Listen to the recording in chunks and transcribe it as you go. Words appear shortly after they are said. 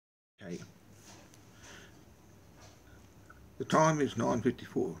Thursday. The time is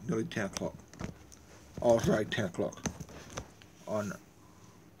 9:54, nearly 10 o'clock. I'll say 10 o'clock on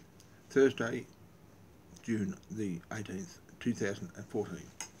Thursday, June the 18th, 2014.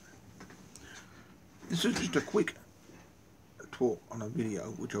 This is just a quick talk on a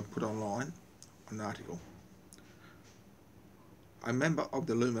video which I've put online, an article. A member of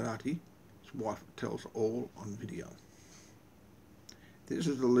the Illuminati, his wife tells all on video. This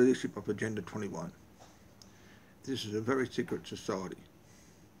is the leadership of Agenda 21. This is a very secret society.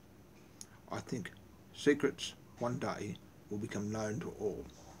 I think secrets one day will become known to all.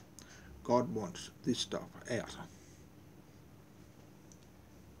 God wants this stuff out.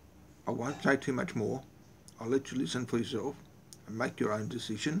 I won't say too much more. I'll let you listen for yourself and make your own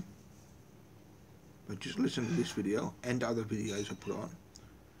decision. But just listen to this video and other videos I put on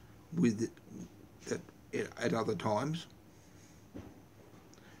with that at other times,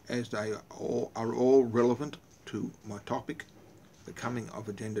 as they are all relevant to my topic, the coming of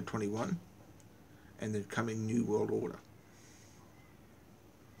Agenda 21 and the coming New World Order.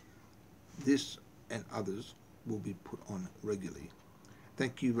 This and others will be put on regularly.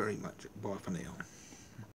 Thank you very much. Bye for now.